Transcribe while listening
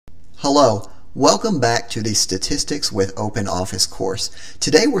Hello, welcome back to the Statistics with OpenOffice course.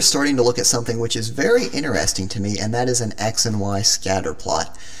 Today we're starting to look at something which is very interesting to me, and that is an X and Y scatter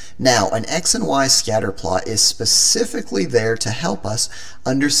plot. Now, an X and Y scatter plot is specifically there to help us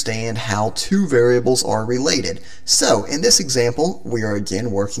understand how two variables are related. So, in this example, we are again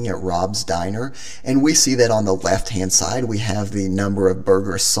working at Rob's Diner, and we see that on the left-hand side we have the number of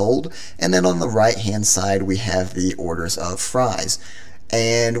burgers sold, and then on the right-hand side we have the orders of fries.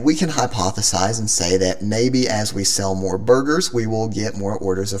 And we can hypothesize and say that maybe as we sell more burgers, we will get more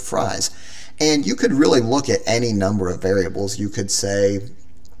orders of fries. And you could really look at any number of variables. You could say,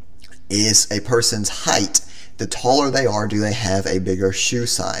 is a person's height, the taller they are, do they have a bigger shoe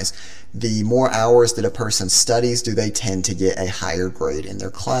size? The more hours that a person studies, do they tend to get a higher grade in their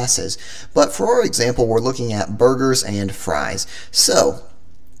classes? But for our example, we're looking at burgers and fries. So,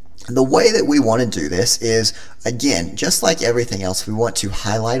 the way that we want to do this is, again, just like everything else, we want to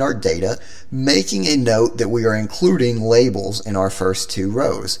highlight our data, making a note that we are including labels in our first two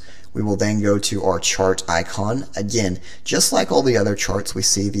rows. We will then go to our chart icon. Again, just like all the other charts, we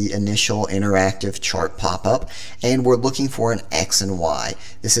see the initial interactive chart pop up, and we're looking for an X and Y.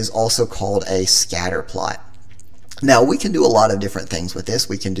 This is also called a scatter plot. Now, we can do a lot of different things with this.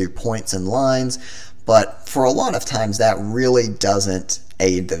 We can do points and lines, but for a lot of times that really doesn't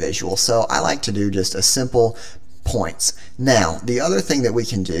aid the visual. So I like to do just a simple points. Now, the other thing that we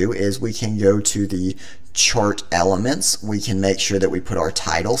can do is we can go to the chart elements. We can make sure that we put our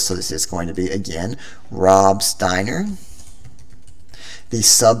title. So this is going to be, again, Rob's Diner. The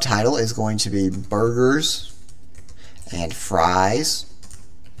subtitle is going to be Burgers and Fries.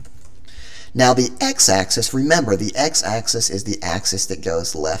 Now the x-axis, remember the x-axis is the axis that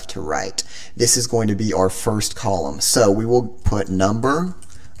goes left to right. This is going to be our first column. So we will put number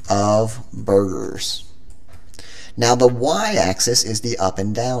of burgers. Now the y-axis is the up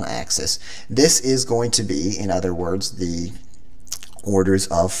and down axis. This is going to be, in other words, the orders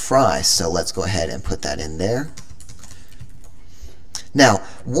of fries. So let's go ahead and put that in there. Now,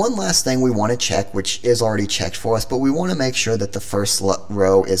 one last thing we want to check, which is already checked for us, but we want to make sure that the first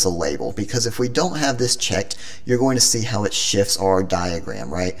row is a label, because if we don't have this checked, you're going to see how it shifts our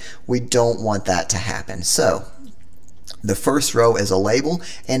diagram, right? We don't want that to happen. So, the first row is a label,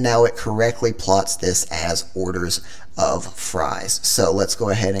 and now it correctly plots this as orders of fries. So, let's go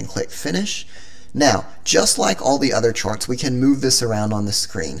ahead and click Finish. Now, just like all the other charts, we can move this around on the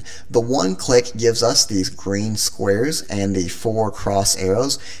screen. The one click gives us these green squares and the 4 cross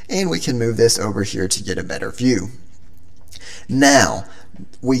arrows, and we can move this over here to get a better view. Now,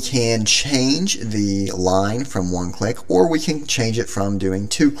 we can change the line from one click, or we can change it from doing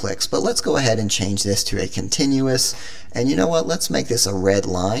 2 clicks. But let's go ahead and change this to a continuous, and you know what, let's make this a red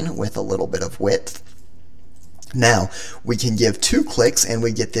line with a little bit of width. Now, we can give 2 clicks and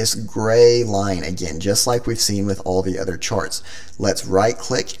we get this gray line again, just like we've seen with all the other charts. Let's right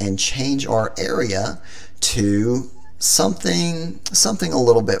click and change our area to something a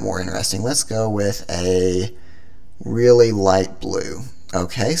little bit more interesting. Let's go with a really light blue.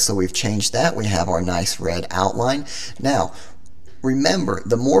 Okay, so we've changed that. We have our nice red outline. Now, remember,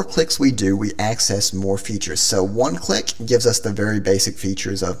 the more clicks we do, we access more features. So 1 click gives us the very basic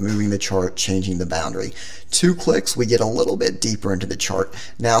features of moving the chart, changing the boundary. 2 clicks, we get a little bit deeper into the chart.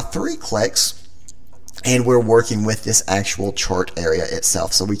 Now 3 clicks, and we're working with this actual chart area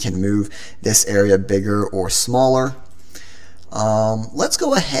itself. So we can move this area bigger or smaller. Let's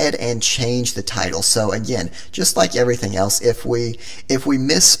go ahead and change the title. So again, just like everything else, if we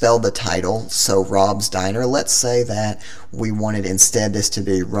misspell the title, so Rob's Diner, let's say that we wanted instead this to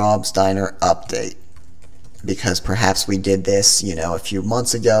be Rob's Diner Update, because perhaps we did this, a few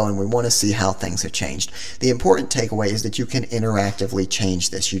months ago and we want to see how things have changed. The important takeaway is that you can interactively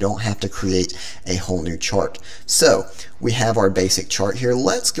change this. You don't have to create a whole new chart. So we have our basic chart here.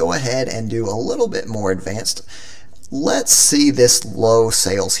 Let's go ahead and do a little bit more advanced. Let's see this low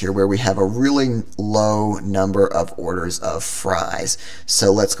sales here where we have a really low number of orders of fries.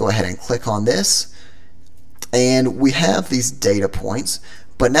 So let's go ahead and click on this, and we have these data points.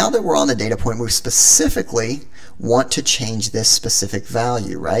 But now that we're on the data point, we specifically want to change this specific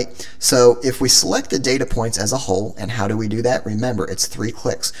value, right? So if we select the data points as a whole, and how do we do that? Remember, it's 3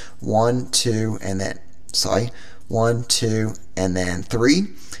 clicks. 1, 2, and then, 1, 2, and then 3.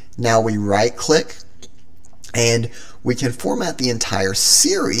 Now we right click, and we can format the entire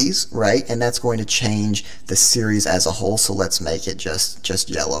series, right? And that's going to change the series as a whole. So let's make it just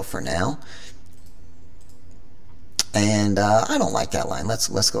yellow for now. And I don't like that line.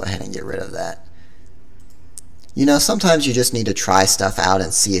 Let's go ahead and get rid of that. You know, sometimes you just need to try stuff out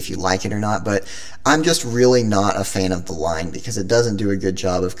and see if you like it or not, but I'm just really not a fan of the line because it doesn't do a good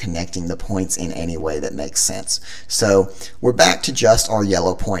job of connecting the points in any way that makes sense. So we're back to just our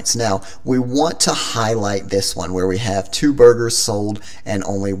yellow points. Now, we want to highlight this one where we have 2 burgers sold and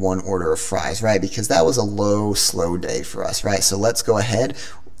only 1 order of fries, right? Because that was a low, slow day for us, right? So let's go ahead,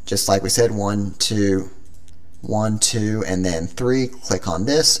 just like we said, 1, 2, 1, 2, and then 3. Click on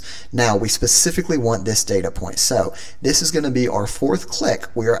this. Now we specifically want this data point. So this is going to be our 4th click.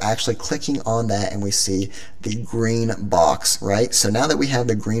 We are actually clicking on that and we see the green box, right? So now that we have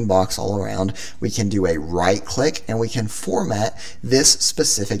the green box all around, we can do a right click and we can format this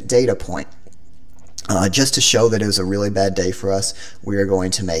specific data point. Just to show that it was a really bad day for us, we are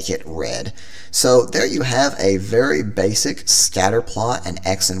going to make it red. So there you have a very basic scatter plot, an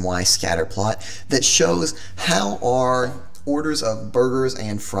X and Y scatter plot that shows how our orders of burgers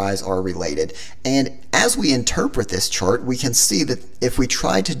and fries are related. And as we interpret this chart, we can see that if we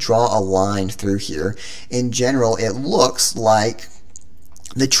try to draw a line through here, in general, it looks like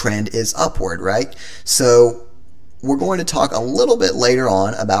the trend is upward, right? So we're going to talk a little bit later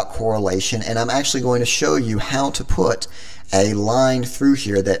on about correlation, and I'm actually going to show you how to put a line through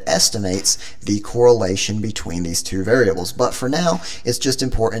here that estimates the correlation between these 2 variables. But for now, it's just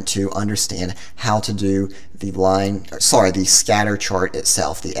important to understand how to do the scatter chart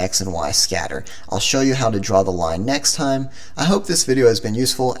itself, the X and Y scatter. I'll show you how to draw the line next time. I hope this video has been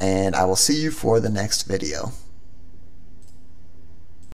useful, and I will see you for the next video.